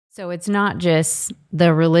So it's not just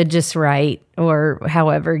the religious right, or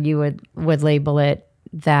however you would label it,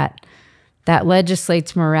 that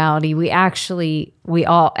legislates morality. We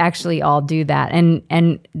all do that.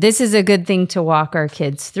 And this is a good thing to walk our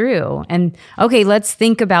kids through. And okay, let's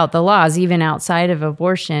think about the laws even outside of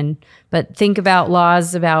abortion, but think about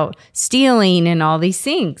laws about stealing and all these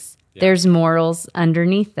things. Yeah. There's morals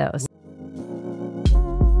underneath those.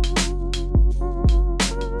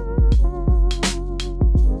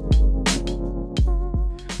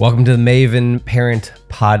 Welcome to the Maven Parent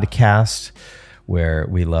Podcast, where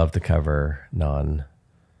we love to cover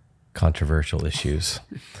non-controversial issues.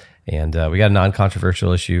 And we got a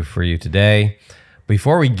non-controversial issue for you today.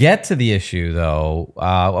 Before we get to the issue, though,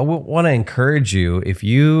 I want to encourage you, if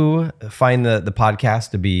you find the podcast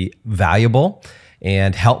to be valuable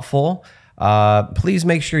and helpful, please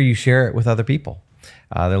make sure you share it with other people.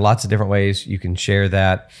 There are lots of different ways you can share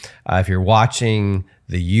that. If you're watching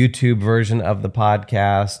the YouTube version of the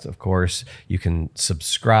podcast, of course, you can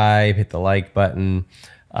subscribe, hit the like button,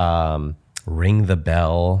 ring the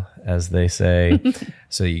bell, as they say,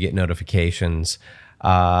 so you get notifications.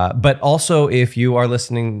 But also, if you are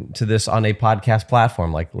listening to this on a podcast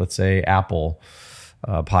platform, like let's say Apple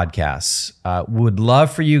Podcasts, would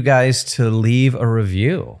love for you guys to leave a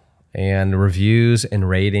review. And reviews and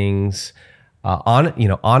ratings,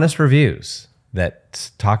 honest reviews that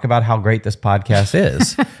talk about how great this podcast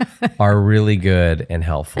is are really good and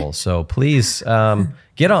helpful. So please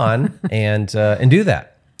get on and do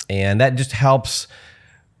that. And that just helps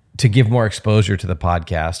to give more exposure to the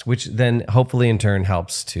podcast, which then hopefully in turn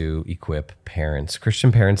helps to equip parents,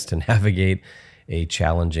 Christian parents, to navigate a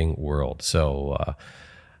challenging world. So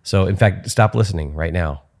in fact, stop listening right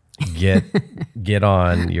now. Get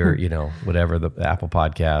on your, whatever the Apple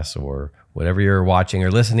Podcasts or whatever you're watching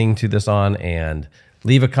or listening to this on, and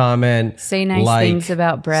leave a comment. Say nice things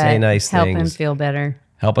about Brett. Say nice Help things. Him feel better.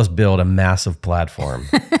 Help us build a massive platform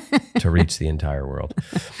to reach the entire world.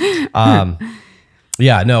 That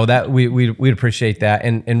we'd appreciate that,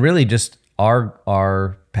 and really just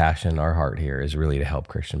our passion, our heart here is really to help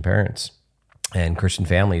Christian parents and Christian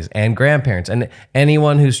families and grandparents and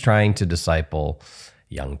anyone who's trying to disciple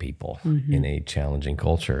young people in a challenging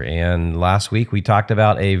culture. And last week we talked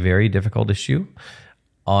about a very difficult issue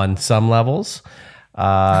on some levels,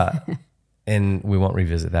 and we won't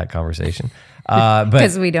revisit that conversation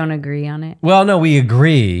because we don't agree on it. Well, no, we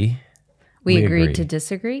agree. We agreed to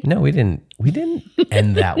disagree. No, we didn't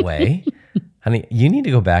end that way. Honey, you need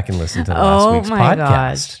to go back and listen to last week's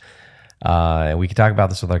podcast. We can talk about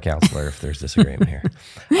this with our counselor if there's disagreement here.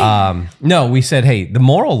 No, we said, hey, the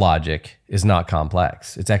moral logic is not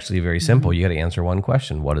complex. It's actually very simple. You got to answer one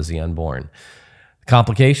question: what is the unborn?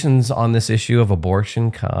 Complications on this issue of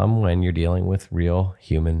abortion come when you're dealing with real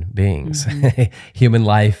human beings. Human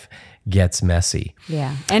life gets messy.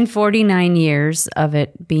 Yeah, and 49 years of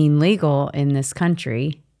it being legal in this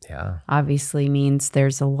country, obviously means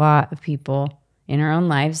there's a lot of people in our own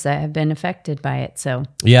lives that have been affected by it. So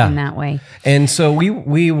in that way. And so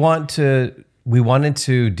we wanted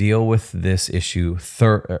to deal with this issue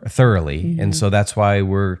thoroughly. And so that's why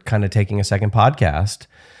we're kind of taking a second podcast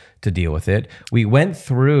to deal with it. We went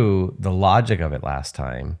through the logic of it last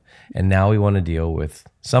time, and now we want to deal with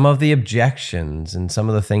some of the objections and some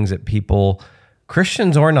of the things that people,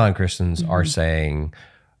 Christians or non-Christians, are saying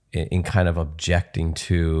in kind of objecting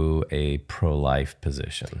to a pro-life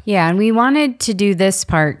position. Yeah, and we wanted to do this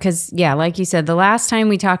part because, like you said, the last time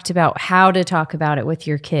we talked about how to talk about it with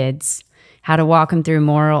your kids, how to walk them through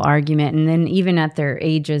moral argument, and then even at their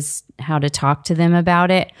ages, how to talk to them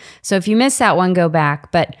about it. So if you missed that one, go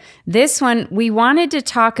back. But this one, we wanted to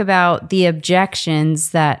talk about the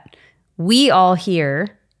objections that we all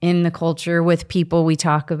hear in the culture with people we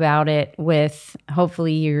talk about it with.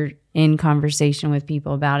 Hopefully you're in conversation with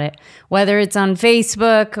people about it, whether it's on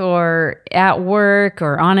Facebook or at work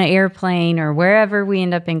or on an airplane or wherever we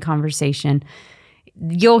end up in conversation.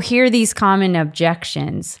 You'll hear these common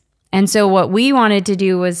objections. And so what we wanted to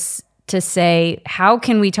do was to say, how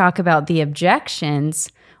can we talk about the objections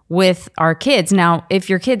with our kids? Now, if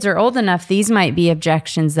your kids are old enough, these might be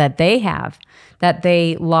objections that they have, that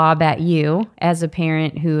they lob at you as a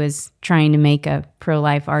parent who is trying to make a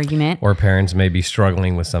pro-life argument. Or parents may be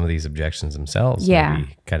struggling with some of these objections themselves.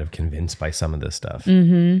 Maybe kind of convinced by some of this stuff.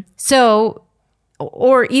 So,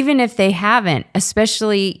 or even if they haven't,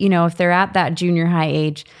 especially, if they're at that junior high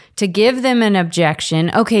age, to give them an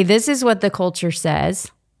objection. Okay, this is what the culture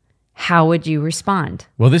says. How would you respond?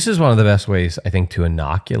 Well, this is one of the best ways, I think, to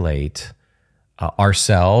inoculate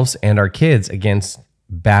ourselves and our kids against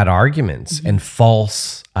bad arguments and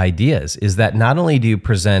false ideas is that not only do you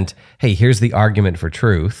present, hey, here's the argument for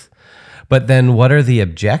truth, but then what are the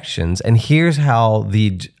objections? And here's how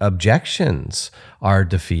the objections are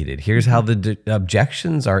defeated. Here's how the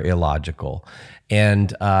objections are illogical.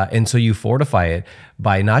 And so you fortify it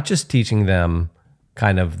by not just teaching them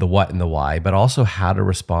kind of the what and the why, but also how to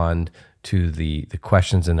respond to the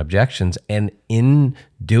questions and objections. And in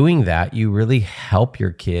doing that, you really help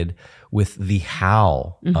your kid with the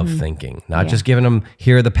how of thinking, not just giving them,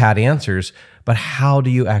 here are the pat answers, but how do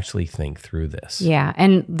you actually think through this? Yeah.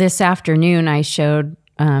 And this afternoon, I showed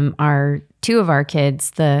two of our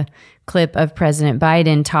kids the clip of President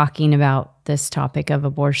Biden talking about this topic of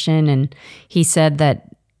abortion. And he said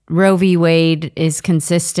that Roe v. Wade is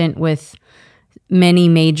consistent with many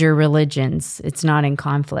major religions. It's not in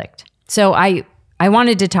conflict. So I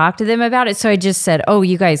wanted to talk to them about it. So I just said, oh,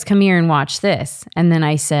 you guys come here and watch this. And then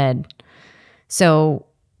I said, so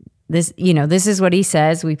this is what he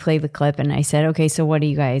says. We play the clip and I said, okay, so what do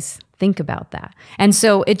you guys think about that? And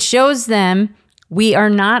so it shows them we are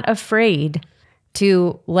not afraid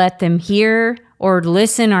to let them hear or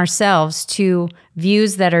listen ourselves to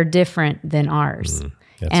views that are different than ours.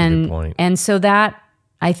 That's a good point. And so that,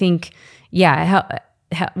 I think,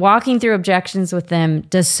 walking through objections with them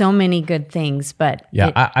does so many good things. But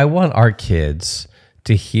I want our kids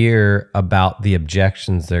to hear about the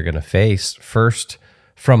objections they're going to face first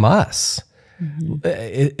from us.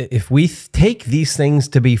 If we take these things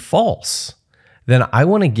to be false, then I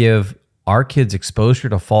want to give our kids exposure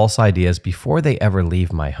to false ideas before they ever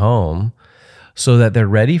leave my home, so that they're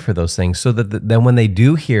ready for those things, so that then when they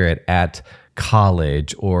do hear it at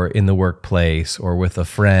college or in the workplace or with a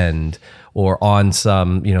friend or on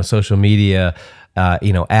some social media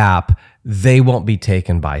app, they won't be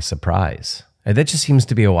taken by surprise. And that just seems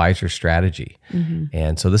to be a wiser strategy.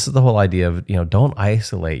 And so this is the whole idea of, don't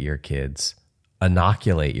isolate your kids,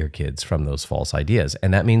 inoculate your kids from those false ideas.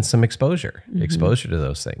 And that means some exposure to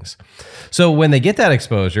those things. So when they get that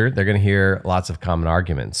exposure, they're going to hear lots of common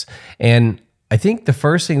arguments. And I think the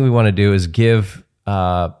first thing we want to do is give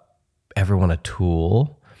everyone a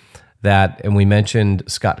tool and we mentioned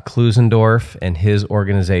Scott Klusendorf and his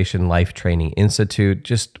organization, Life Training Institute,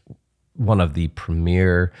 just one of the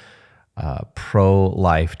premier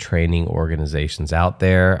pro-life training organizations out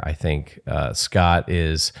there. I think Scott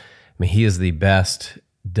he is the best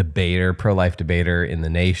pro-life debater in the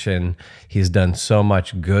nation. He's done so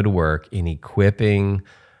much good work in equipping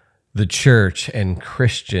the church and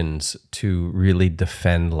Christians to really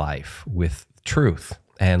defend life with truth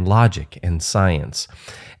and logic and science.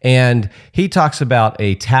 And he talks about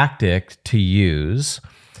a tactic to use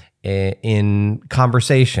in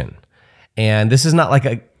conversation. And this is not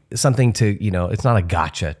like something to, it's not a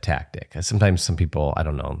gotcha tactic. Sometimes some people, I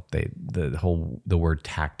don't know, the word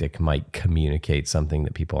tactic might communicate something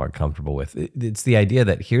that people aren't comfortable with. It's the idea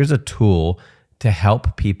that here's a tool to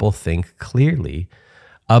help people think clearly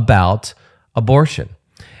about abortion.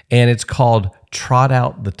 And it's called Trot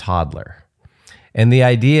Out the Toddler. And the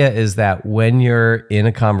idea is that when you're in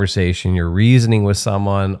a conversation, you're reasoning with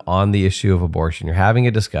someone on the issue of abortion, you're having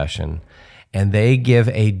a discussion, and they give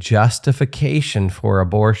a justification for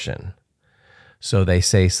abortion. So they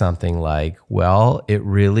say something like, well, it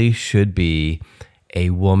really should be a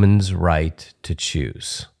woman's right to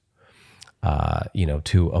choose,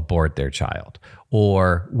 to abort their child.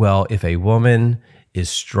 Or, well, if a woman is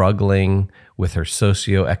struggling with her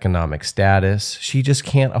socioeconomic status, she just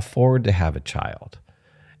can't afford to have a child.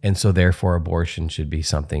 And so therefore abortion should be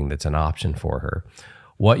something that's an option for her.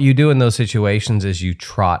 What you do in those situations is you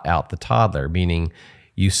trot out the toddler, meaning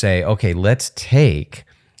you say, okay, let's take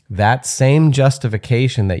that same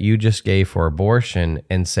justification that you just gave for abortion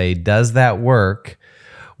and say, does that work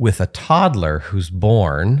with a toddler who's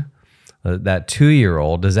born, that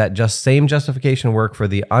 2-year-old? Does that same justification work for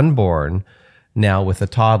the unborn now with a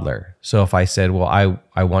toddler? So if I said, well,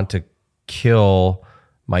 I want to kill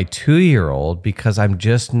my 2-year-old because I'm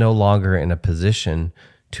just no longer in a position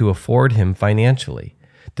to afford him financially,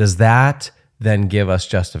 does that then give us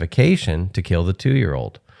justification to kill the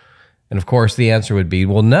 2-year-old? And of course, the answer would be,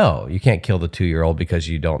 well, no, you can't kill the 2-year-old because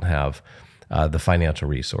you don't have the financial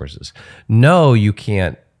resources. No, you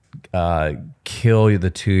can't kill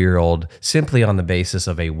the 2-year-old simply on the basis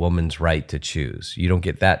of a woman's right to choose. You don't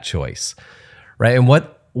get that choice, right? And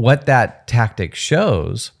what that tactic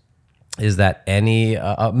shows is that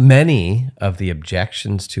many of the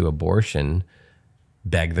objections to abortion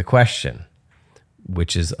beg the question,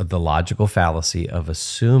 which is the logical fallacy of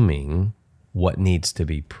assuming what needs to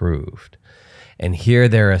be proved. And here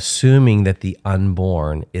they're assuming that the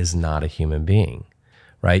unborn is not a human being,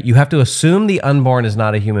 right? You have to assume the unborn is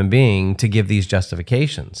not a human being to give these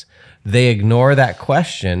justifications. They ignore that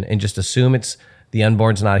question and just assume it's the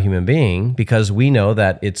unborn's not a human being because we know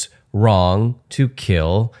that it's wrong to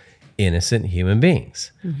kill innocent human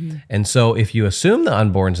beings. And so if you assume the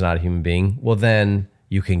unborn's not a human being, well, then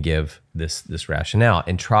you can give this rationale.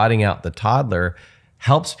 And trotting out the toddler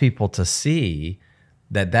helps people to see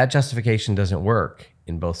that that justification doesn't work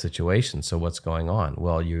in both situations. So what's going on?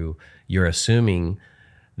 Well, you're assuming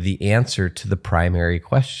the answer to the primary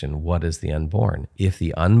question, what is the unborn? If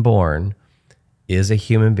the unborn is a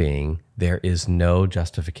human being, there is no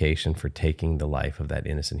justification for taking the life of that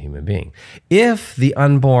innocent human being. If the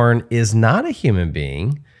unborn is not a human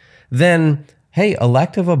being, then, hey,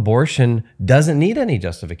 elective abortion doesn't need any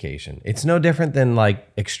justification. It's no different than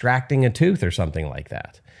like extracting a tooth or something like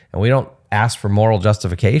that. And we don't ask for moral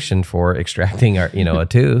justification for extracting our, a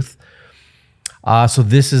tooth. So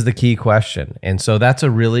this is the key question. And so that's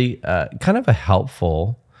a really kind of a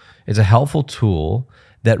helpful tool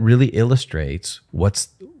that really illustrates what's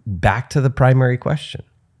back to the primary question.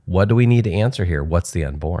 What do we need to answer here? What's the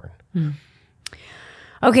unborn?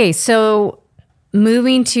 Okay, so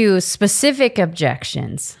moving to specific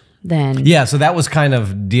objections then. Yeah, so that was kind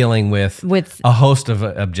of dealing with a host of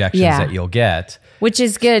objections that you'll get. Which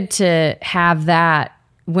is good to have that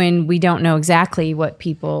when we don't know exactly what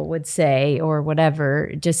people would say or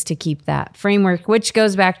whatever, just to keep that framework, which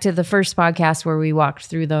goes back to the first podcast where we walked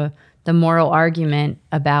through the moral argument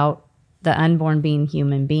about the unborn being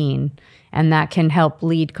human being. And that can help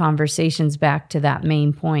lead conversations back to that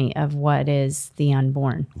main point of what is the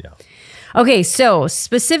unborn. Yeah. Okay, so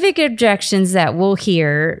specific objections that we'll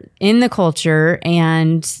hear in the culture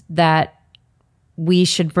and that we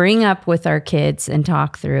should bring up with our kids and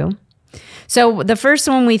talk through. So the first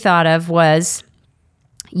one we thought of was,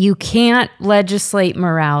 you can't legislate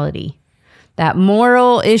morality. That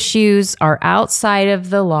moral issues are outside of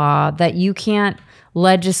the law, that you can't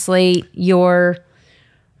legislate your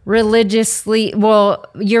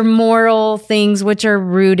your moral things, which are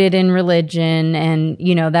rooted in religion and,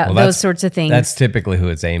 those sorts of things. That's typically who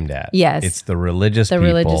it's aimed at. Yes. It's the religious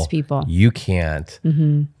people. You can't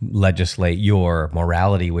legislate your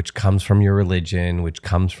morality, which comes from your religion, which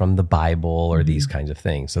comes from the Bible or these kinds of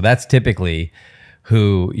things. So that's typically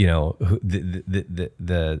who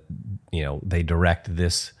they direct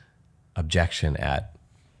this objection at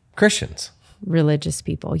Christians. Religious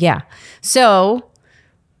people. Yeah. So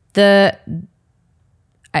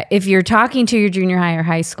if you're talking to your junior high or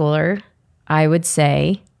high schooler, I would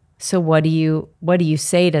say, so what do you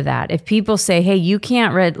say to that? If people say, hey, you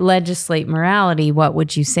can't legislate morality, what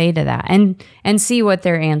would you say to that? And see what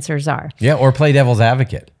their answers are. Yeah, or play devil's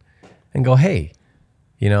advocate and go, hey,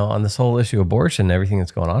 on this whole issue of abortion and everything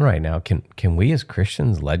that's going on right now, can we as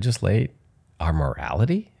Christians legislate our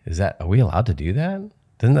morality? Are we allowed to do that?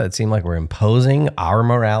 Doesn't that seem like we're imposing our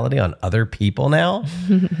morality on other people now?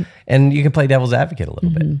 And you can play devil's advocate a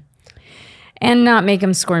little bit. And not make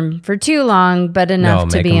them squirm for too long, but enough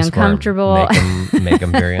to be uncomfortable. Make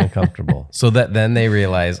them very uncomfortable. So that then they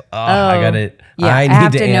realize, I got it. Yeah, I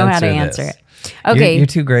have need to know how to answer it. Okay. You're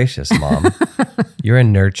too gracious, Mom. You're a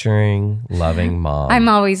nurturing, loving mom. I'm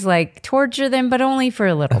always like, torture them, but only for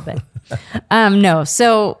a little bit. No.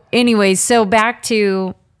 So anyways, so back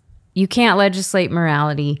to, you can't legislate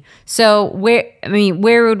morality. So where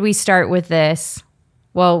would we start with this?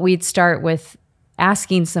 Well, we'd start with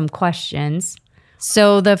asking some questions.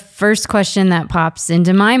 So the first question that pops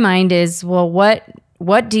into my mind is, well,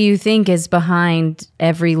 what do you think is behind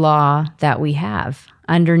every law that we have?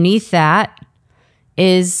 Underneath that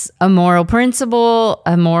is a moral principle,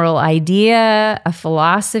 a moral idea, a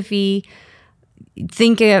philosophy.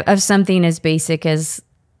 Think of something as basic as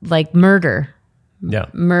like murder. Yeah.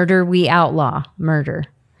 Murder, we outlaw murder.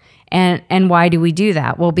 And why do we do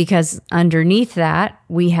that? Well, because underneath that,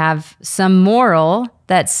 we have some moral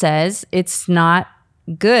that says it's not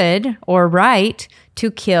good or right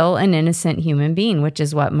to kill an innocent human being, which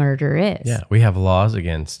is what murder is. Yeah, we have laws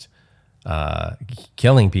against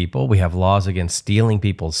killing people. We have laws against stealing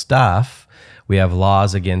people's stuff. We have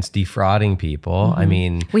laws against defrauding people. I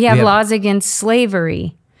mean, we have laws against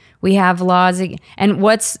slavery. We have laws, and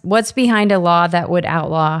what's behind a law that would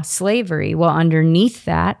outlaw slavery? Well, underneath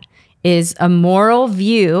that is a moral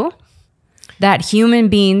view that human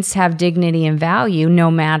beings have dignity and value,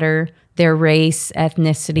 no matter their race,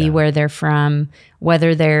 ethnicity, where they're from,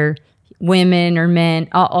 whether they're women or men,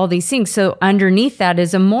 all these things. So underneath that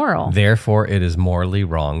is a moral. Therefore, it is morally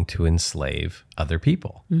wrong to enslave other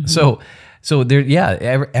people. So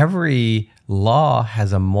there, every law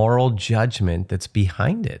has a moral judgment that's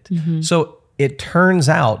behind it. So it turns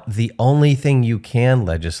out the only thing you can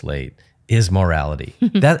legislate is morality.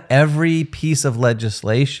 That every piece of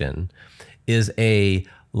legislation is a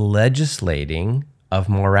legislating of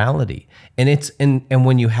morality. And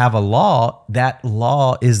when you have a law, that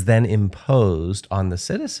law is then imposed on the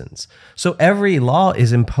citizens. So every law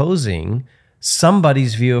is imposing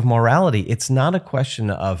somebody's view of morality. It's not a question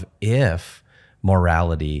of if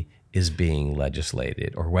morality is being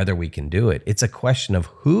legislated or whether we can do it. It's a question of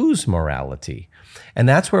whose morality. And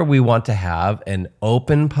that's where we want to have an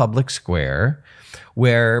open public square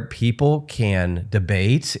where people can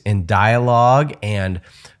debate and dialogue and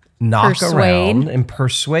knock around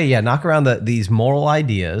these moral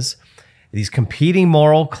ideas, these competing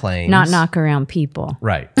moral claims. Not knock around people.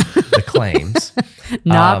 Right. The claims.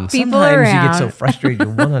 Knock people sometimes around. You get so frustrated,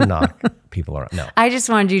 you want to knock people around. No. I just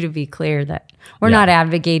wanted you to be clear that we're not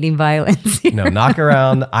advocating violence here. No, knock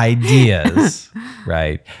around ideas,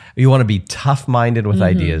 right? You want to be tough-minded with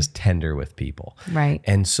ideas, tender with people. Right.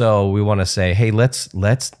 And so we want to say, hey, let's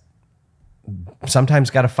sometimes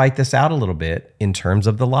got to fight this out a little bit in terms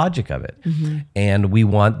of the logic of it. And we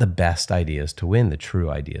want the best ideas to win, the true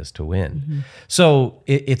ideas to win. So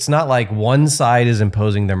it's not like one side is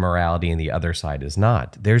imposing their morality and the other side is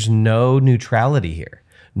not. There's no neutrality here.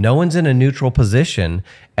 No one's in a neutral position.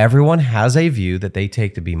 Everyone has a view that they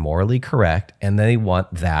take to be morally correct, and they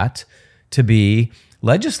want that to be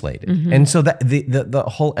legislated. And so that the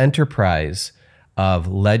whole enterprise of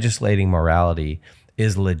legislating morality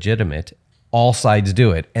is legitimate. All sides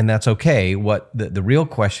do it, and that's okay. What the real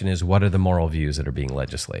question is, what are the moral views that are being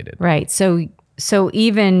legislated? Right. So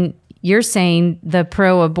even you're saying the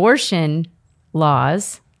pro-abortion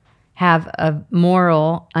laws have a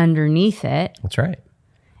moral underneath it. That's right.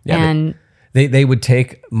 Yeah, and they would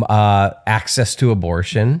take access to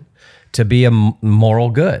abortion to be a moral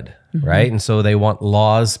good, right? And so they want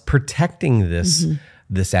laws protecting this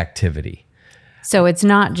activity. so it's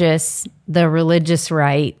not just the religious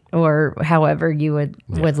right, or however you would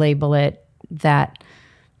label it, that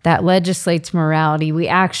legislates morality. We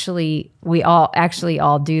all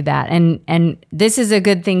do that. And this is a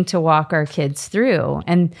good thing to walk our kids through.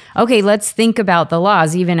 And okay, let's think about the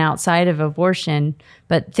laws even outside of abortion,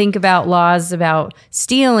 but think about laws about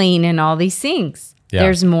stealing and all these things. Yeah.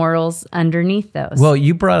 There's morals underneath those. Well,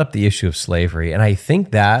 you brought up the issue of slavery, and I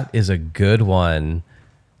think that is a good one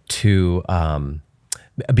to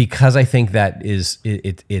because I think that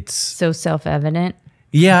it's so self-evident.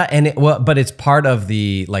 Yeah, but it's part of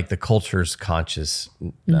the culture's conscience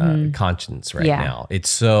right now. It's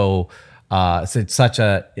so it's such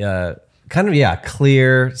a kind of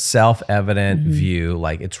clear, self-evident view.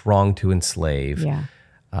 Like it's wrong to enslave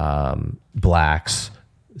blacks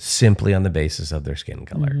simply on the basis of their skin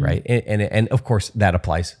color, right? And of course that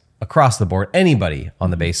applies across the board. Anybody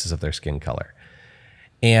on the basis of their skin color,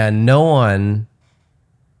 and no one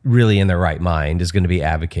really in their right mind is going to be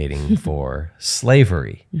advocating for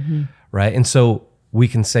slavery, right? And so we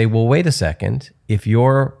can say, well, wait a second. If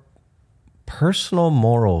your personal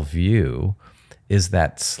moral view is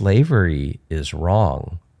that slavery is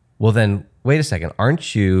wrong, well then, wait a second.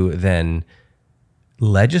 Aren't you then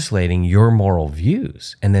legislating your moral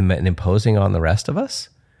views and then imposing on the rest of us?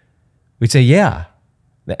 We'd say, yeah.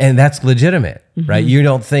 And that's legitimate, right? You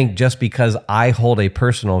don't think just because I hold a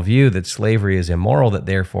personal view that slavery is immoral, that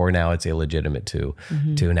therefore now it's illegitimate to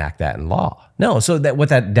enact that in law. No, so what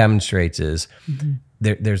that demonstrates is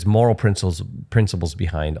there's moral principles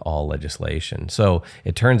behind all legislation. So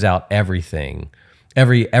it turns out every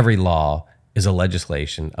law is a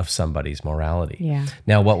legislation of somebody's morality. Yeah.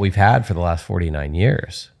 Now, what we've had for the last 49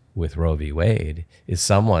 years with Roe v. Wade is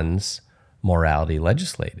someone's morality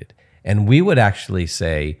legislated. And we would actually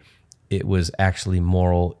say it was actually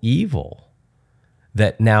moral evil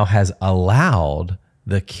that now has allowed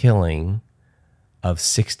the killing of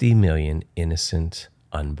 60 million innocent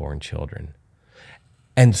unborn children.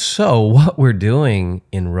 And so what we're doing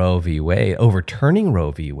in Roe v. Wade, overturning Roe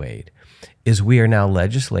v. Wade, is we are now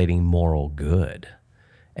legislating moral good.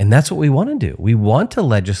 And that's what we want to do. We want to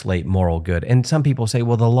legislate moral good. And some people say,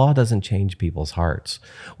 well, the law doesn't change people's hearts.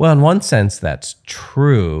 Well, in one sense, that's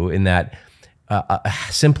true in that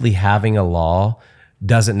simply having a law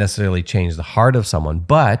doesn't necessarily change the heart of someone,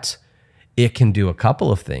 but it can do a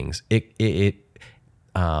couple of things. It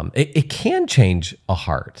can change a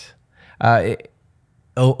heart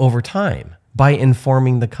over time by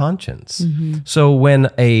informing the conscience. So when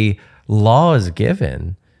a law is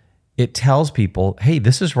given, it tells people, hey,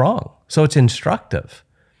 this is wrong. So it's instructive.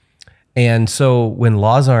 And so when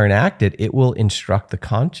laws are enacted, it will instruct the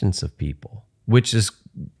conscience of people, which is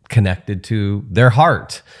connected to their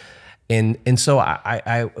heart. And so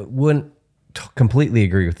I wouldn't completely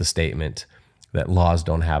agree with the statement that laws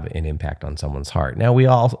don't have an impact on someone's heart. Now, we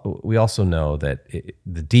also know that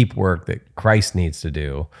the deep work that Christ needs to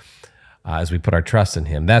do as we put our trust in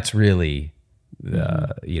him, that's really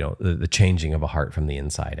the changing of a heart from the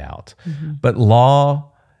inside out. But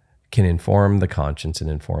law can inform the conscience and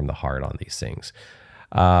inform the heart on these things.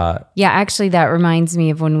 Actually, that reminds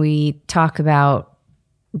me of when we talk about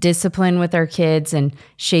discipline with our kids and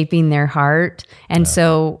shaping their heart. And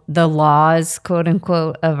so the laws, quote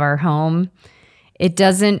unquote, of our home, it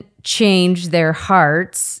doesn't change their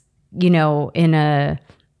hearts, in a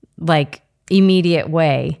like immediate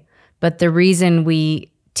way. But the reason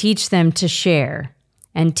we teach them to share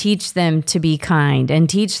and teach them to be kind and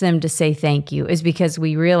teach them to say thank you is because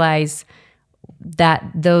we realize that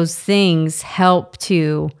those things help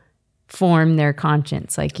to form their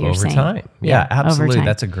conscience, like you're saying. Over time. Yeah, absolutely. Time.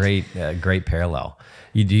 That's a great parallel.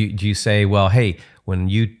 Do you say, well, hey, when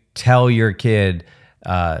you tell your kid,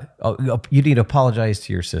 you need to apologize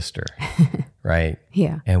to your sister, right?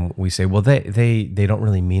 Yeah. And we say, well, they don't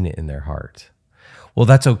really mean it in their heart. Well,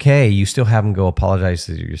 that's okay. You still have them go apologize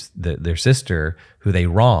to their sister who they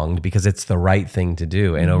wronged because it's the right thing to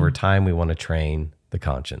do. And over time, we want to train the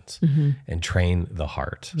conscience and train the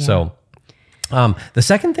heart. Yeah. So the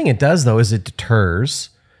second thing it does, though, is it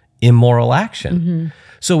deters immoral action.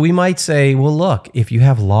 So we might say, well, look, if you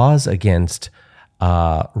have laws against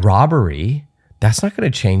robbery, that's not going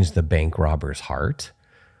to change the bank robber's heart.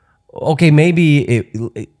 Okay, maybe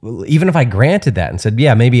even if I granted that and said,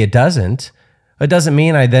 yeah, maybe it doesn't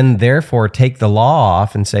mean I then therefore take the law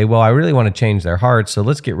off and say, well, I really want to change their hearts, so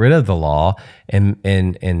let's get rid of the law and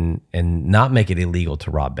not make it illegal to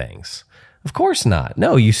rob banks. Of course not.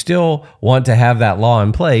 No, you still want to have that law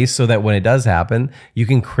in place so that when it does happen, you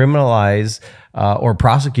can criminalize or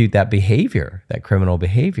prosecute that behavior, that criminal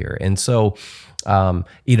behavior. And so, so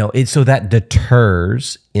that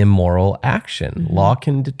deters immoral action. Law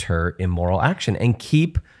can deter immoral action and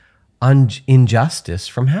keep injustice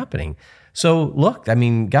from happening. So look, I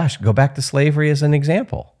mean, gosh, go back to slavery as an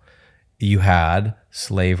example. You had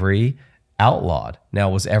slavery outlawed. Now,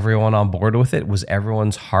 was everyone on board with it? Was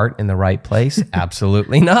everyone's heart in the right place?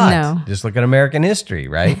 Absolutely not. No. Just look at American history,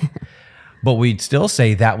 right? But we'd still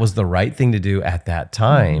say that was the right thing to do at that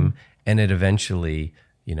time, and it eventually,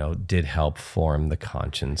 did help form the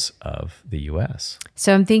conscience of the U.S.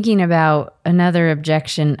 So I'm thinking about another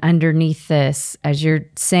objection underneath this, as you're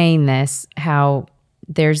saying this, how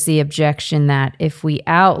there's the objection that if we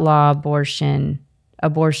outlaw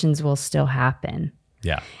abortions will still happen.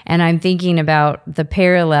 Yeah. And I'm thinking about the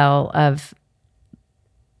parallel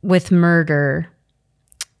with murder.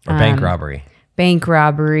 Or bank robbery. Bank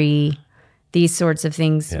robbery, these sorts of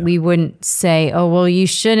things. Yeah. We wouldn't say, oh, well, you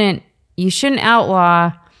shouldn't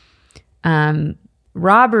outlaw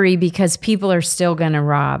robbery because people are still going to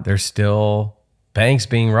rob. There's still banks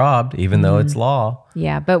being robbed, even though it's law.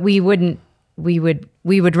 Yeah, but we would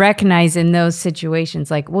recognize in those situations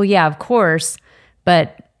like, well, yeah, of course,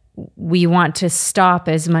 but we want to stop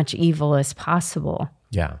as much evil as possible.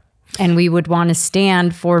 Yeah. And we would want to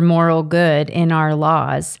stand for moral good in our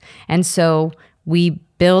laws. And so we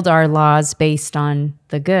build our laws based on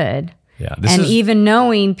the good. Yeah. Even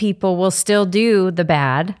knowing people will still do the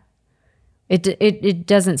bad, it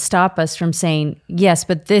doesn't stop us from saying, yes,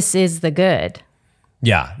 but this is the good.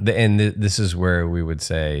 Yeah. This is where we would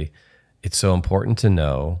say it's so important to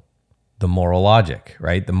know the moral logic,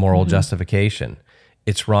 right? The moral justification.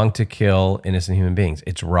 It's wrong to kill innocent human beings.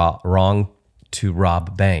 It's wrong to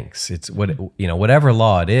rob banks. It's whatever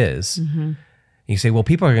law it is. You say, well,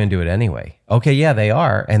 people are going to do it anyway. Okay, yeah, they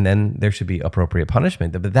are, and then there should be appropriate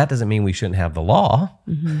punishment. But that doesn't mean we shouldn't have the law,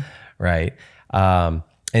 right?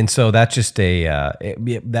 And so that's just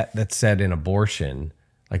that's said in abortion.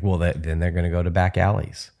 Like, well, then they're going to go to back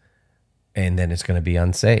alleys, and then it's going to be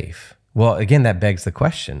unsafe. Well, again, that begs the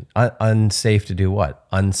question: unsafe to do what?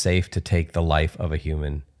 Unsafe to take the life of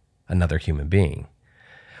another human being.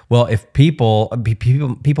 Well, if people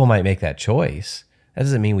might make that choice, that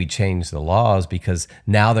doesn't mean we change the laws because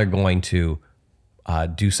now they're going to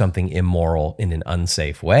do something immoral in an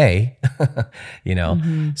unsafe way.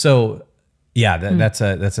 So yeah, that's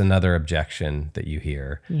another objection that you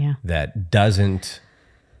hear that doesn't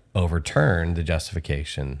overturn the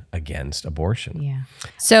justification against abortion. Yeah.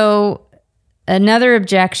 So another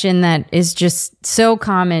objection that is just so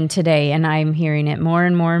common today, and I'm hearing it more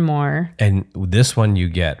and more and more. And this one you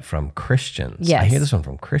get from Christians. Yes. I hear this one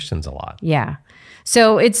from Christians a lot. Yeah.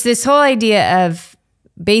 So it's this whole idea of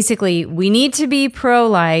basically we need to be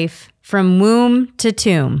pro-life from womb to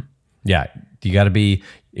tomb. Yeah. You got to be,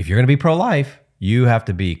 if you're going to be pro-life, You have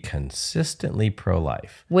to be consistently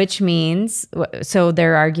pro-life. Which means, so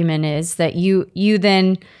their argument is that you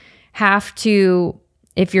then have to,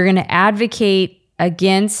 if you're going to advocate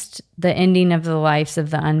against the ending of the lives of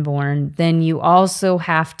the unborn, then you also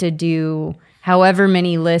have to do however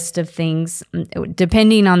many list of things,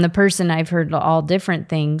 depending on the person. I've heard all different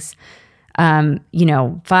things, 5,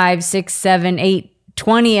 6, 7, 8,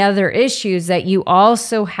 20 other issues that you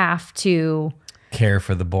also have to care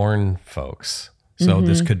for the born folks. So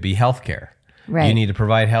this could be healthcare. Right. You need to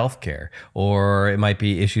provide health care, or it might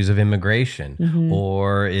be issues of immigration,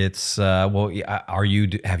 or it's, have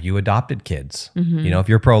you adopted kids? If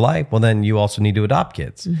you're pro-life, well, then you also need to adopt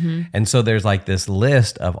kids. And so there's like this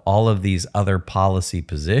list of all of these other policy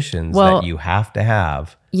positions that you have to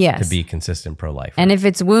have to be consistent pro-life. And if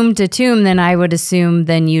it's womb to tomb, then I would assume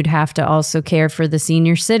then you'd have to also care for the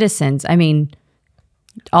senior citizens. I mean,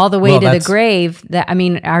 all the way to the grave.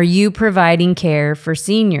 Are you providing care for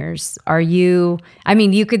seniors? You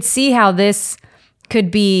could see how this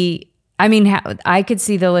could be. I could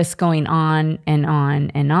see the list going on and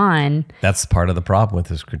on and on. That's part of the problem with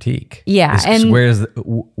this critique. Yeah. And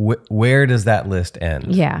where does that list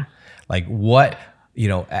end? Yeah. Like what,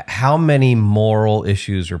 how many moral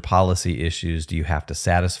issues or policy issues do you have to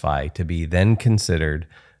satisfy to be then considered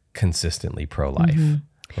consistently pro-life?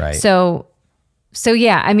 Right. So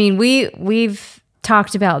yeah, we've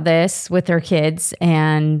talked about this with our kids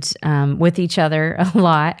and with each other a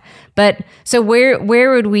lot. But so where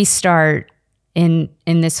would we start in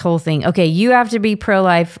this whole thing? Okay, you have to be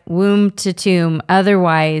pro-life, womb to tomb.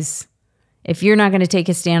 Otherwise, if you're not going to take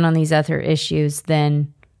a stand on these other issues,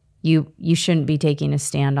 then you shouldn't be taking a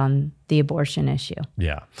stand on the abortion issue.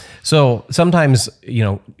 Yeah. So sometimes,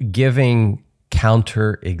 giving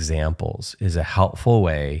counter examples is a helpful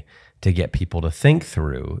way to get people to think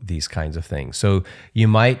through these kinds of things. So you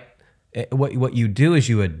might, what you do is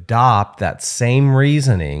you adopt that same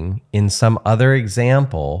reasoning in some other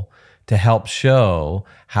example to help show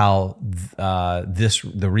how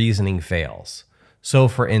the reasoning fails. So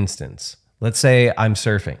for instance, let's say I'm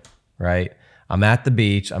surfing, right? I'm at the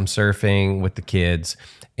beach, I'm surfing with the kids,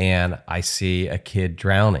 and I see a kid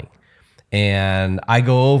drowning. And I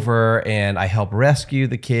go over and I help rescue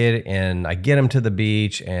the kid, and I get him to the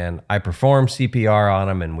beach, and I perform CPR on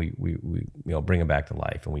him, and we bring him back to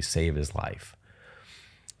life, and we save his life,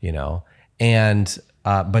 And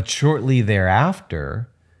but shortly thereafter,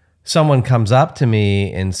 someone comes up to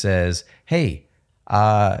me and says, "Hey,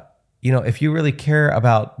 if you really care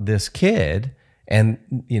about this kid and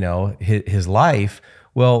his life,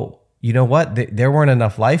 well, you know what? There weren't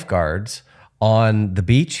enough lifeguards on the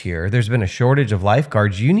beach here. There's been a shortage of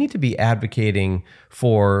lifeguards. You need to be advocating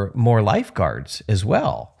for more lifeguards as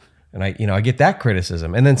well." And I get that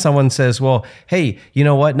criticism. And then someone says, well, hey, you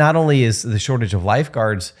know what? Not only is the shortage of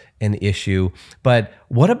lifeguards an issue, but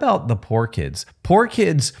what about the poor kids? Poor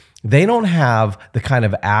kids, they don't have the kind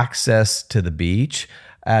of access to the beach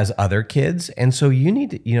as other kids. And so you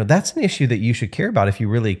need to, that's an issue that you should care about if you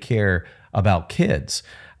really care about kids.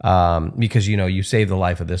 Because you save the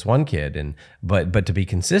life of this one kid, but to be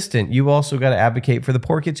consistent, you also got to advocate for the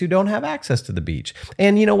poor kids who don't have access to the beach.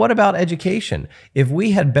 And what about education? If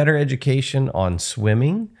we had better education on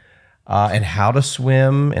swimming and how to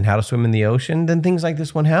swim in the ocean, then things like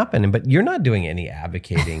this won't happen. But you're not doing any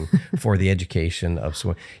advocating for the education of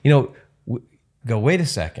swimming. Go, wait a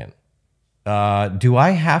second. Do I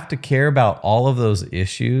have to care about all of those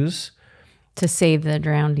issues to save the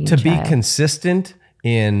drowning to child? Be consistent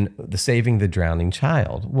in the saving the drowning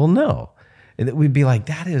child? Well, no. We'd be like,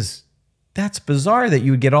 that's bizarre that you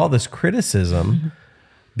would get all this criticism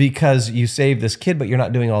because you saved this kid, but you're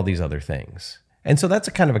not doing all these other things. And so that's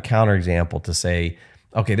a kind of a counterexample to say,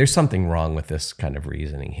 okay, there's something wrong with this kind of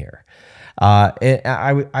reasoning here.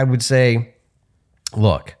 I would say,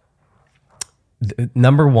 look,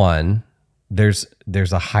 number one, there's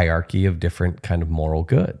a hierarchy of different kind of moral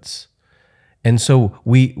goods. And so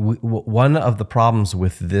one of the problems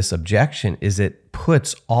with this objection is it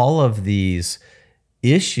puts all of these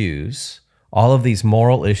issues, all of these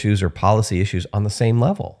moral issues or policy issues on the same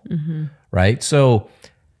level, right? So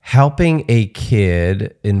helping a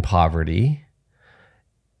kid in poverty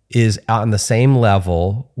is on the same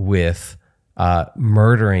level with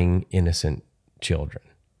murdering innocent children.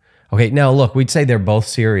 Okay, now look, we'd say they're both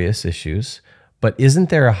serious issues, but isn't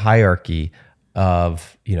there a hierarchy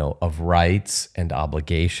of rights and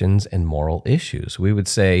obligations and moral issues? We would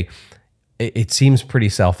say it seems pretty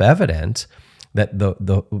self-evident that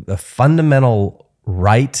the fundamental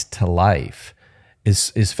right to life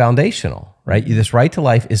is foundational, right? This right to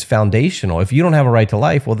life is foundational. If you don't have a right to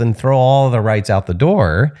life, well, then throw all the rights out the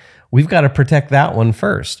door. we've got to protect that one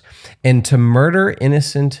first. And to murder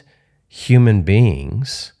innocent human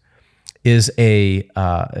beings is a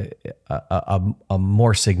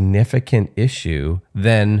more significant issue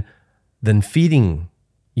than feeding,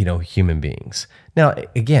 human beings. Now,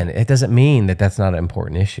 again, it doesn't mean that that's not an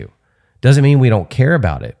important issue. Doesn't mean we don't care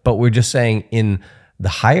about it, but we're just saying in the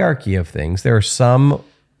hierarchy of things, there are some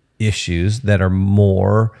issues that are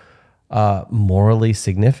more morally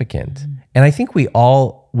significant. And I think we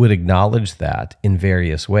all would acknowledge that in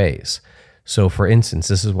various ways. So for instance,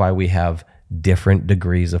 this is why we have different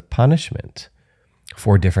degrees of punishment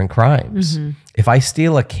for different crimes. If I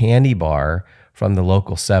steal a candy bar from the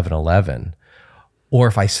local 7-Eleven, or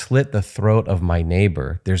if I slit the throat of my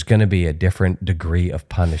neighbor, there's going to be a different degree of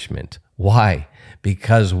punishment. Why?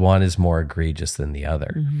 Because one is more egregious than the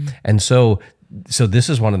other. And so this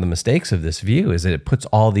is one of the mistakes of this view, is that it puts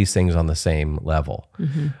all these things on the same level.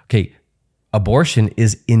 Okay, abortion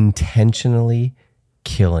is intentionally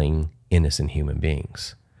killing innocent human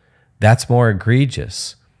beings. That's more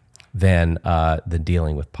egregious than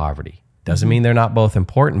dealing with poverty. Doesn't mean they're not both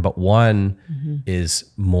important, but one is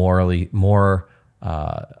morally more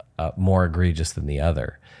egregious than the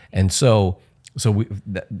other. And so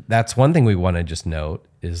that's one thing we want to just note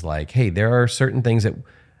is like, hey, there are certain things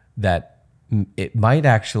that it might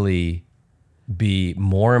actually be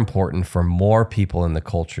more important for more people in the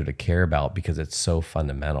culture to care about because it's so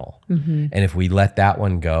fundamental. And if we let that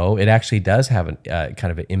one go, it actually does have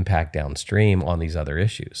kind of an impact downstream on these other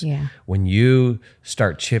issues. When you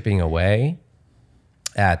start chipping away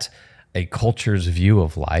at a culture's view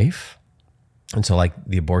of life, and so like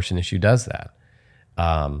the abortion issue does that,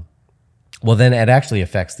 well, then it actually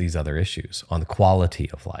affects these other issues on the quality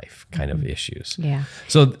of life kind of issues.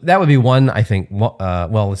 So that would be one, I think, well,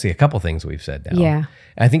 let's see, a couple things we've said now.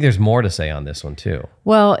 I think there's more to say on this one too.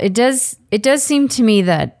 Well, it does seem to me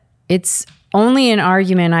that it's only an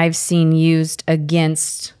argument I've seen used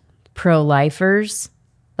against pro-lifers.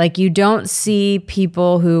 Like you don't see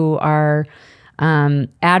people who are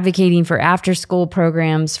advocating for after-school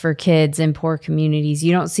programs for kids in poor communities.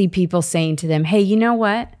 You don't see people saying to them, hey, you know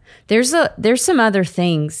what? There's some other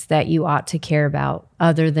things that you ought to care about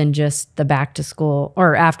other than just the back to school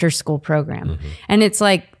or after school program. And it's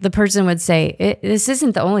like the person would say, this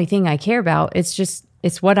isn't the only thing I care about.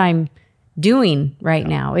 It's what I'm doing right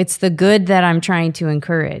now. It's the good that I'm trying to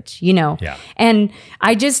encourage, And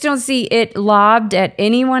I just don't see it lobbed at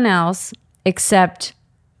anyone else except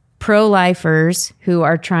pro-lifers who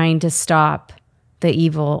are trying to stop the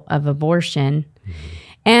evil of abortion.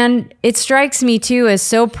 And it strikes me too as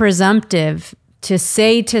so presumptive to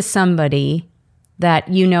say to somebody that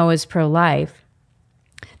is pro-life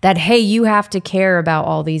that, hey, you have to care about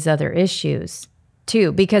all these other issues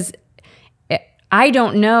too, because I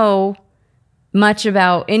don't know much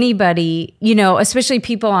about anybody, especially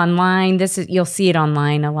people online. You'll see it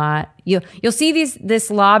online a lot. You'll see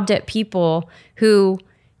this lobbed at people who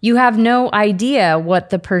you have no idea what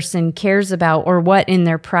the person cares about or what in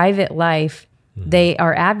their private life they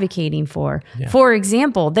are advocating for. For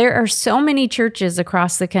example, there are so many churches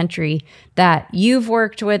across the country that you've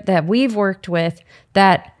worked with, that we've worked with,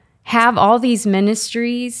 that have all these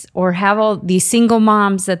ministries or have all these single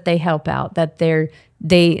moms that they help out, that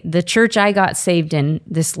the church I got saved in,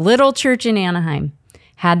 this little church in Anaheim,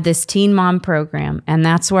 had this teen mom program, and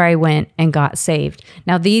that's where I went and got saved.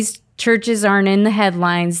 Now, these churches aren't in the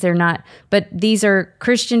headlines, they're not, but these are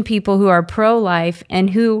Christian people who are pro-life and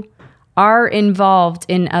who are involved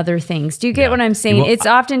in other things. Do you get what I'm saying? Well, it's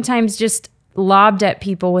oftentimes just lobbed at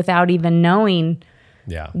people without even knowing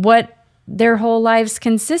what their whole lives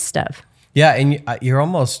consist of. Yeah, and you're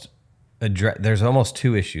almost there's almost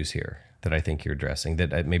two issues here that I think you're addressing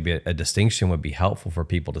that maybe a distinction would be helpful for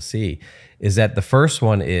people to see. Is that the first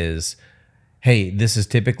one is, hey, this is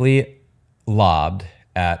typically lobbed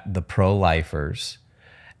at the pro-lifers,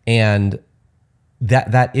 and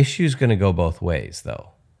that issue is going to go both ways though.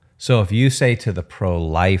 So if you say to the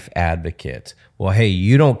pro-life advocate, well, hey,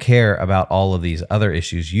 you don't care about all of these other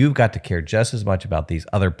issues, you've got to care just as much about these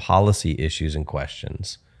other policy issues and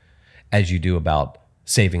questions as you do about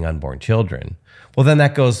saving unborn children. Well, then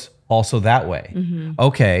that goes also that way.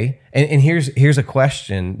 Okay, and here's a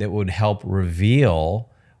question that would help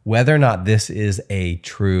reveal whether or not this is a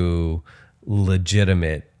true,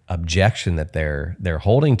 legitimate objection that they're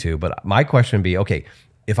holding to. But my question would be, okay,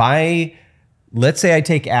 let's say I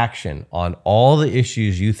take action on all the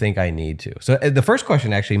issues you think I need to. So the first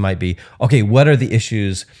question actually might be, okay, what are the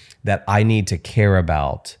issues that I need to care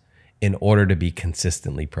about in order to be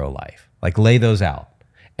consistently pro-life? Like lay those out.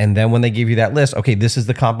 And then when they give you that list, okay, this is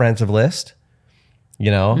the comprehensive list.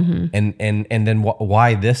 you know, and then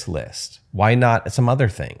why this list? Why not some other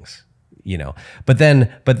things? You know, but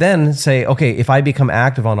then say, okay, if I become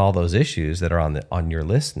active on all those issues that are on your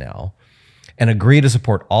list now, and agree to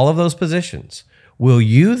support all of those positions, will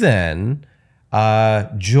you then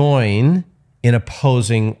join in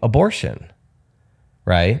opposing abortion?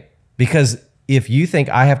 Right? Because if you think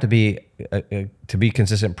I have to be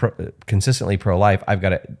consistently pro-life, I've got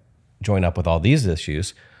to join up with all these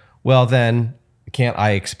issues. Well, then can't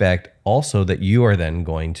I expect also that you are then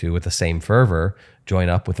going to, with the same fervor, join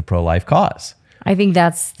up with the pro-life cause? I think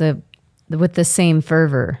that's with the same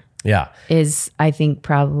fervor. Yeah. Is, I think,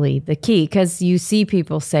 probably the key, because you see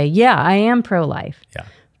people say, yeah, I am pro-life. Yeah.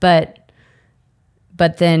 But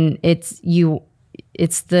then it's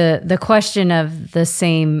the question of the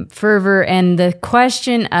same fervor and the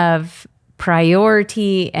question of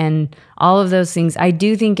priority and all of those things, I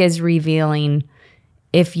do think is revealing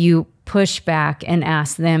if you push back and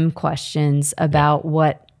ask them questions about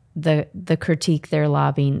what the critique they're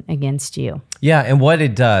lobbing against you. Yeah, and what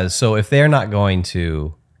it does, so if they're not going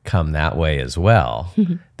to come that way as well,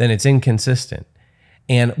 then it's inconsistent.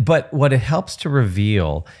 But what it helps to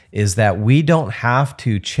reveal is that we don't have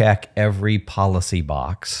to check every policy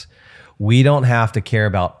box. We don't have to care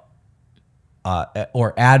about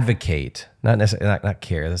or advocate, not necessarily, not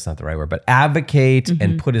care, that's not the right word, but advocate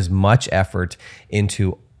and put as much effort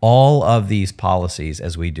into all of these policies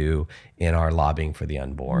as we do in our lobbying for the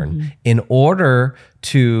unborn in order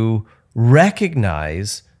to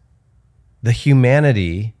recognize the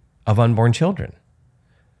humanity of unborn children,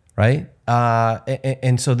 right?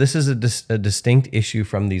 And so this is a distinct issue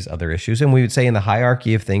from these other issues. And we would say in the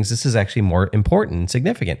hierarchy of things, this is actually more important and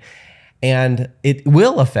significant. And it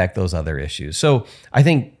will affect those other issues. So I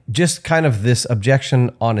think just kind of this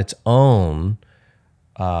objection on its own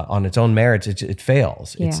merits, it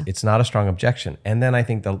fails. Yeah. It's not a strong objection. And then I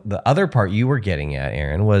think the other part you were getting at,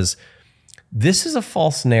 Erin, was this is a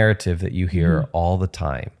false narrative that you hear all the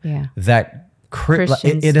time. Yeah. That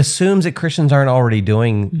it assumes that Christians aren't already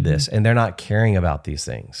doing this and they're not caring about these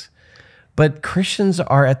things. But Christians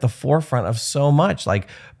are at the forefront of so much, like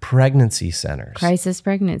pregnancy centers, crisis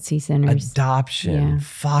pregnancy centers, adoption,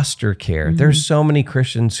 foster care. There's so many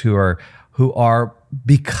Christians who are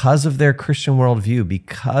because of their Christian worldview,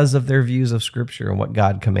 because of their views of Scripture and what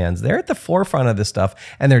God commands, they're at the forefront of this stuff,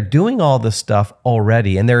 and they're doing all this stuff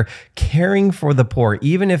already, and they're caring for the poor,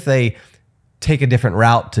 even if they take a different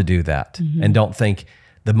route to do that and don't think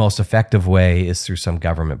the most effective way is through some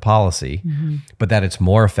government policy, but that it's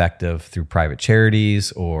more effective through private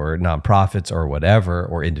charities or nonprofits or whatever,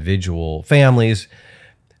 or individual families.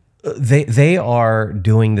 They are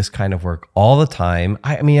doing this kind of work all the time.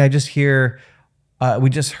 I mean, I just hear,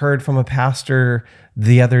 we just heard from a pastor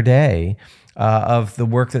the other day of the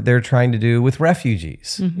work that they're trying to do with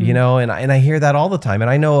refugees, you know, and I hear that all the time.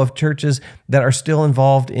 And I know of churches that are still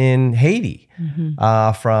involved in Haiti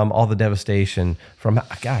from all the devastation from,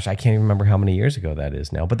 gosh, I can't even remember how many years ago that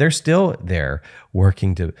is now, but they're still there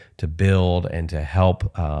working to build and to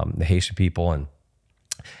help the Haitian people,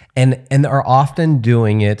 and are often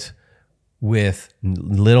doing it with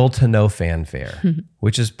little to no fanfare,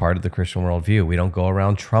 which is part of the Christian worldview. We don't go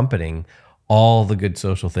around trumpeting all the good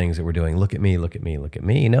social things that we're doing. Look at me, look at me, look at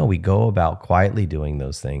me. No, we go about quietly doing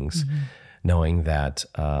those things, knowing that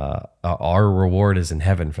our reward is in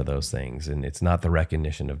heaven for those things, and it's not the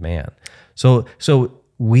recognition of man. So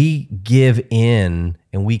we give in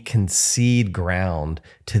and we concede ground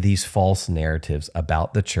to these false narratives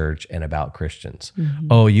about the church and about Christians.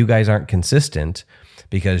 Oh, you guys aren't consistent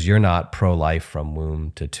because you're not pro-life from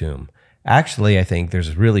womb to tomb. Actually, I think there's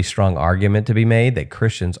a really strong argument to be made that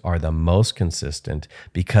Christians are the most consistent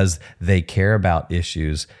because they care about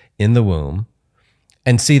issues in the womb,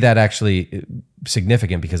 and see that actually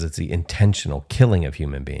significant because it's the intentional killing of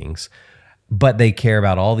human beings. But they care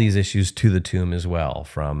about all these issues to the tomb as well,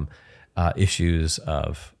 from issues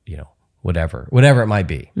of, you know, whatever it might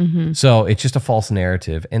be. So it's just a false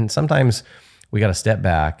narrative. And sometimes we got to step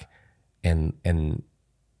back and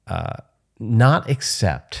not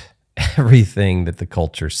accept everything that the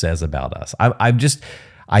culture says about us.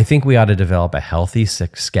 I think we ought to develop a healthy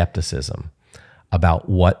skepticism about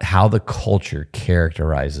how the culture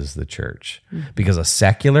characterizes the church, because a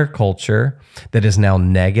secular culture that is now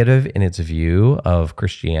negative in its view of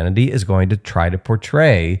Christianity is going to try to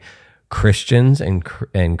portray Christians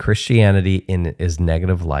and Christianity in as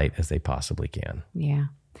negative light as they possibly can. Yeah.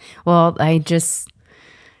 Well, I just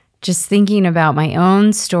thinking about my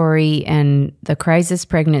own story and the crisis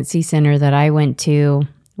pregnancy center that I went to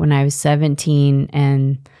when I was 17,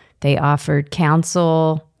 and they offered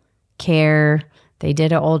counsel, care. They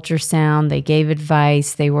did an ultrasound. They gave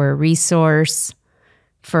advice. They were a resource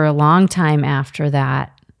for a long time after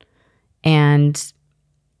that. And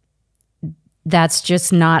that's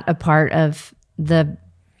just not a part of the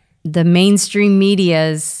mainstream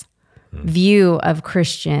media's view of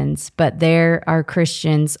Christians. But there are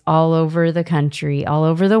Christians all over the country, all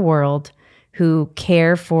over the world, who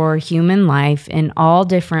care for human life in all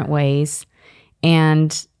different ways.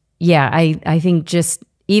 And yeah, I think just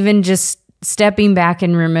stepping back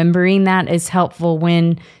and remembering that is helpful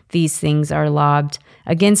when these things are lobbed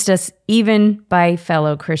against us, even by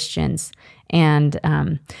fellow Christians. And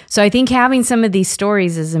so I think having some of these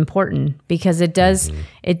stories is important, because it does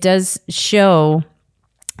show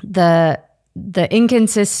the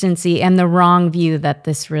inconsistency and the wrong view that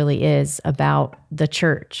this really is about the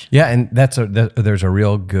church. Yeah, and there's a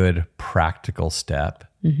real good practical step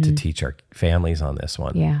to teach our families on this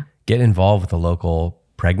one. Yeah. Get involved with a local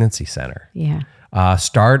pregnancy center. Yeah.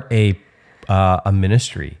 Start a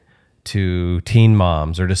ministry to teen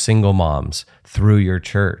moms or to single moms through your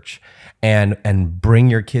church, and bring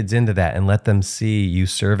your kids into that and let them see you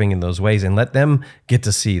serving in those ways, and let them get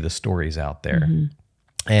to see the stories out there.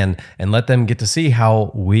 And let them get to see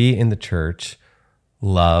how we in the church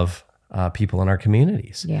love people in our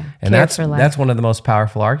communities. Yeah, and that's one of the most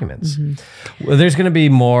powerful arguments. Well, there's going to be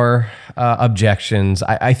more objections.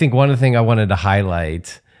 I think one of the things I wanted to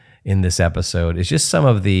highlight in this episode is just some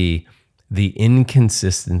of the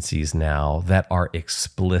inconsistencies now that are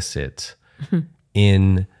explicit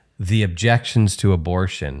in the objections to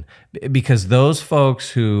abortion, because those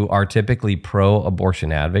folks who are typically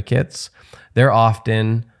pro-abortion advocates, they're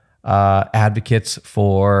often advocates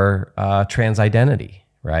for trans identity,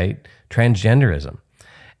 right? Transgenderism.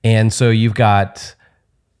 And so you've got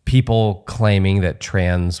people claiming that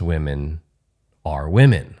trans women are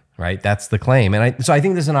women, right? That's the claim. And so I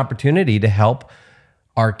think there's an opportunity to help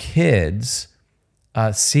our kids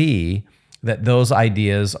see that those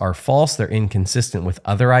ideas are false. They're inconsistent with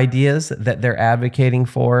other ideas that they're advocating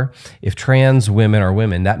for. If trans women are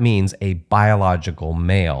women, that means a biological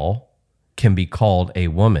male can be called a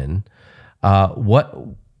woman.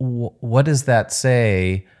 What does that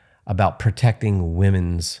say about protecting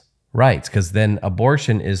women's rights? Because then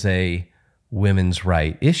abortion is a women's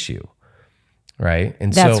right issue, right?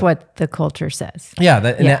 And that's what the culture says.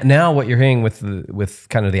 Yeah. Now what you're hearing with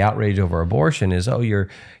kind of the outrage over abortion is, you're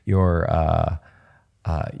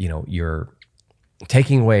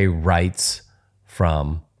taking away rights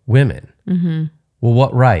from women. Well,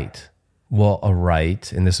 what right? Well, a right,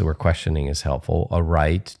 and this is where questioning is helpful, a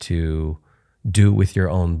right to do with your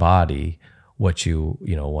own body what you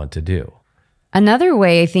want to do. Another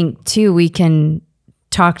way I think too, we can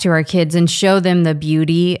talk to our kids and show them the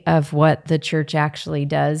beauty of what the church actually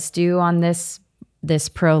does do on this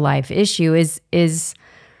pro-life issue is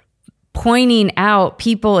pointing out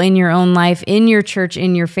people in your own life, in your church,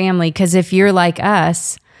 in your family. Because if you're like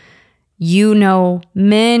us, you know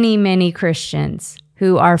many, many Christians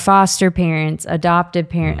who are foster parents, adopted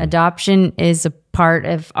parent. Adoption is a part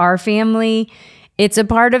of our family. It's a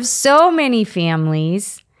part of so many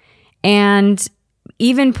families. And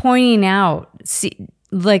even pointing out,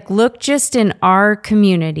 look just in our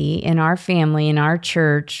community, in our family, in our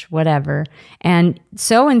church, whatever, and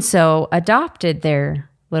so adopted their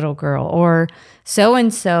little girl, or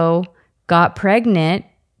so got pregnant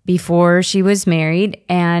before she was married,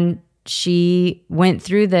 and she went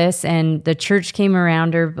through this, and the church came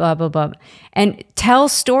around her, blah, blah, blah. And tell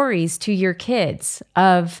stories to your kids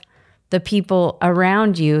of the people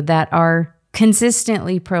around you that are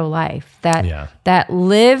consistently pro-life, that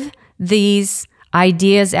live these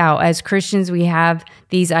ideas out. As Christians, we have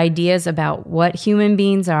these ideas about what human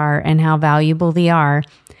beings are and how valuable they are,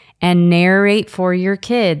 and narrate for your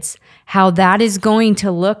kids how that is going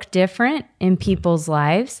to look different in people's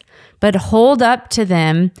lives, but hold up to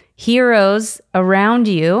them heroes around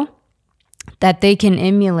you that they can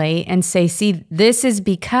emulate and say, see, this is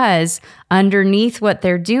because underneath what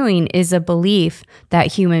they're doing is a belief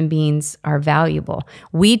that human beings are valuable.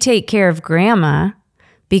 We take care of grandma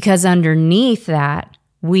because underneath that,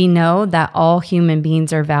 we know that all human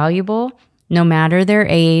beings are valuable, no matter their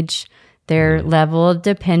age, their level of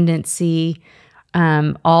dependency,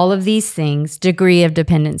 all of these things, degree of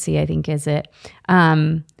dependency, I think is it.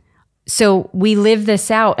 So we live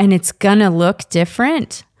this out, and it's gonna look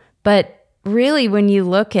different. But really, when you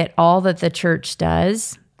look at all that the church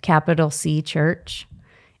does, capital C church,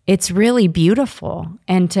 it's really beautiful.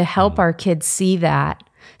 And to help our kids see that.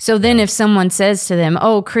 So then if someone says to them,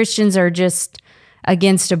 oh, Christians are just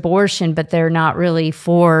against abortion, but they're not really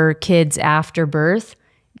for kids after birth,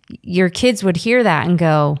 your kids would hear that and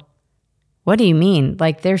go, what do you mean?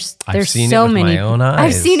 Like there's seen so it with many. my own eyes.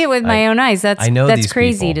 I've seen it with my own eyes. I know that's these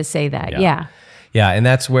crazy people. to say that. Yeah. Yeah. And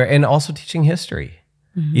that's where, and also teaching history,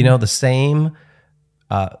 you know, the same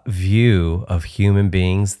view of human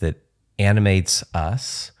beings that animates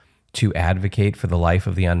us to advocate for the life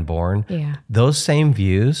of the unborn. Yeah. Those same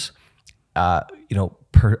views, you know,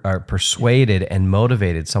 are persuaded and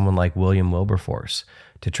motivated someone like William Wilberforce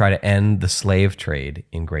to try to end the slave trade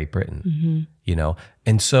in Great Britain, you know?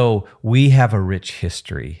 And so we have a rich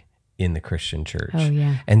history in the Christian church. Oh,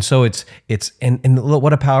 yeah. And so and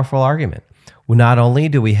what a powerful argument. Well, not only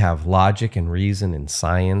do we have logic and reason and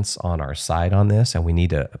science on our side on this, and we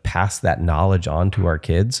need to pass that knowledge on to our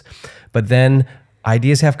kids, but then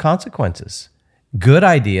ideas have consequences. Good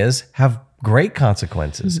ideas have great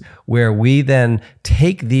consequences, where we then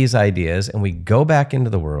take these ideas and we go back into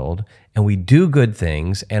the world and we do good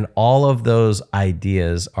things, and all of those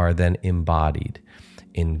ideas are then embodied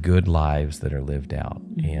in good lives that are lived out.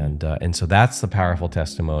 And so that's the powerful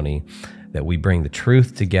testimony, that we bring the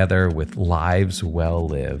truth together with lives well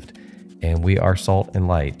lived, and we are salt and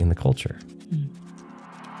light in the culture.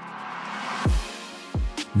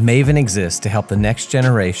 Maven exists to help the next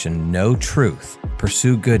generation know truth,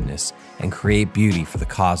 pursue goodness, and create beauty for the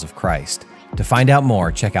cause of Christ. To find out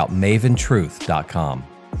more, check out maventruth.com.